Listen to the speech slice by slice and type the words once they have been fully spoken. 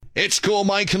It's Cool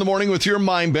Mike in the morning with your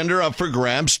Mindbender up for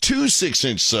grabs. 2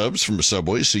 6-inch subs from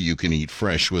Subway so you can eat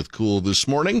fresh with Cool this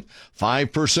morning.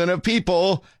 5% of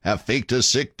people have faked a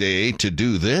sick day to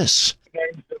do this.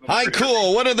 Hi,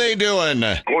 Cool. What are they doing?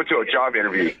 Going to a job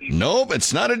interview. Nope,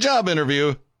 it's not a job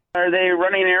interview. Are they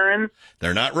running errands?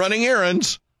 They're not running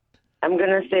errands. I'm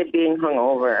going to say being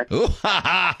hungover. Ooh,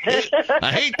 I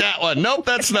hate that one. Nope,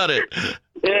 that's not it.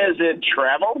 Is it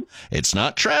travel? It's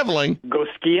not traveling. Go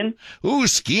skiing? Ooh,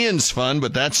 skiing's fun,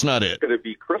 but that's not it. Could it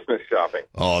be Christmas shopping?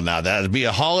 Oh, now that'd be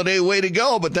a holiday way to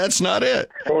go, but that's not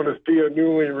it. Going to see a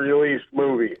newly released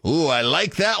movie. Ooh, I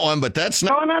like that one, but that's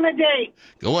not... Going on a date.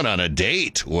 Going on a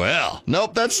date? Well,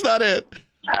 nope, that's not it.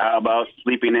 How about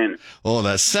sleeping in? Oh,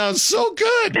 that sounds so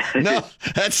good. No,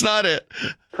 that's not it.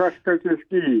 Cross-country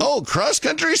skiing. Oh,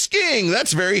 cross-country skiing.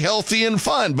 That's very healthy and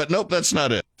fun, but nope, that's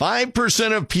not it.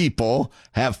 5% of people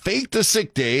have faked a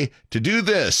sick day to do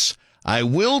this. I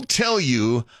will tell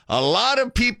you, a lot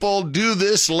of people do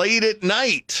this late at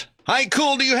night. Hi,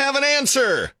 Cool, do you have an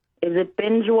answer? Is it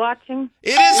binge watching?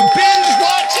 It is binge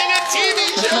watching a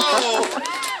TV show.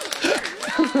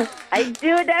 I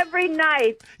do it every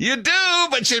night. You do,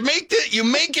 but you make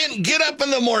it and get up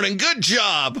in the morning. Good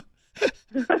job.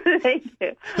 Thank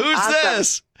you. Who's Awesome.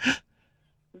 this?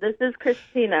 This is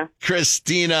Christina.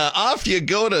 Christina, off you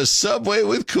go to Subway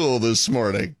with Cool this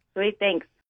morning. Sweet, thanks.